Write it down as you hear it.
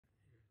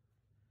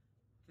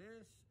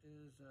this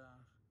is,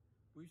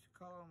 we used to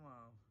call them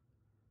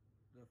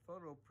the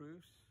photo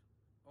proofs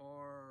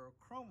or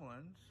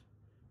Cromalins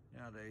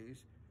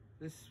nowadays.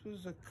 This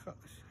was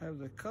have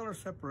the color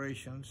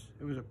separations.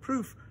 It was a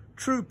proof,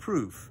 true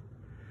proof.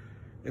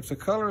 If the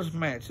colors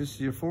match, this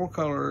is your 4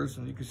 colors,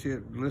 and you can see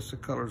it lists the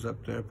colors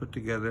up there put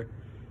together.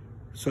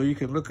 So you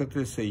can look at this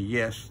and say,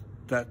 yes,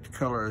 that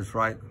color is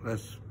right.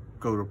 Let's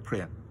go to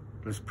print.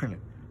 Let's print it.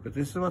 But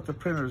this is what the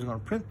printer is going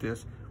to print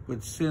this,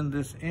 would send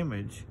this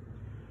image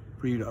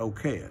for you to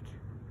okay it.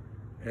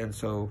 And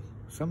so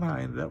somehow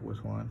I ended up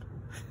with one.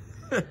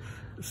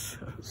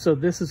 So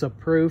this is a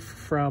proof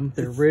from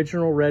the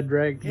original Red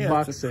Dragon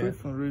box set. Yeah, it's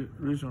a proof from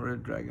the original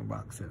Red Dragon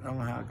box set. I don't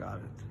know how I got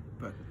it,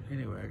 but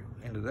anyway,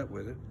 I ended up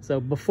with it. So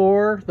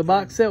before the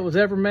box set was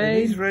ever made?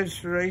 And these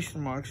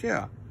registration marks,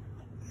 yeah.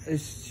 It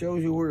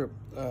shows you where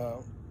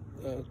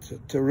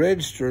to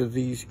register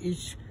these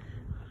each.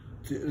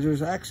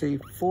 There's actually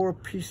 4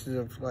 pieces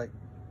of like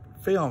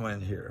film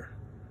in here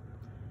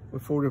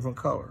with 4 different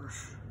colors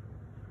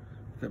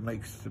that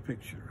makes the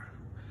picture.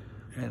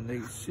 And they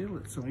seal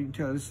it, so you can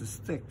tell this is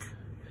thick.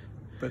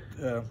 But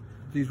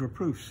these were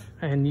proofs.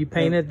 And you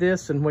painted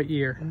this in what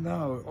year?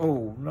 No,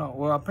 oh no.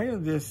 Well, I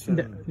painted this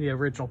in the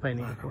original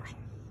painting, of course.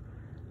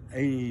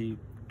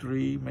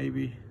 83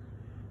 maybe,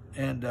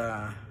 and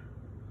or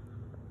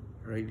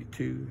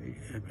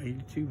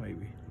 82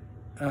 maybe.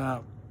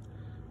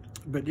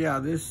 But yeah,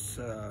 this.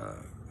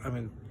 I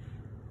mean,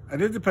 I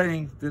did the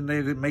painting. Then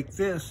they did make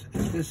this.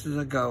 If this is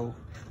a go,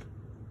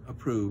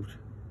 approved.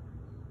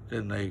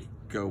 Then they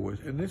go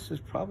with, and this is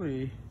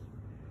probably,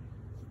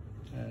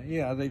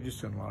 yeah, they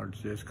just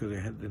enlarged this because they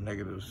had the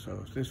negatives.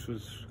 So if this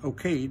was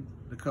okayed,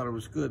 the color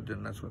was good,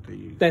 then that's what they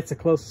used. That's the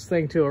closest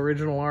thing to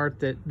original art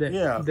that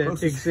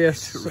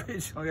exists.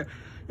 Original,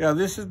 yeah,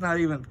 this is not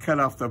even cut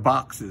off the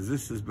boxes.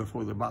 This is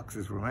before the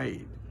boxes were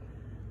made.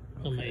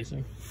 Okay.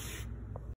 Amazing.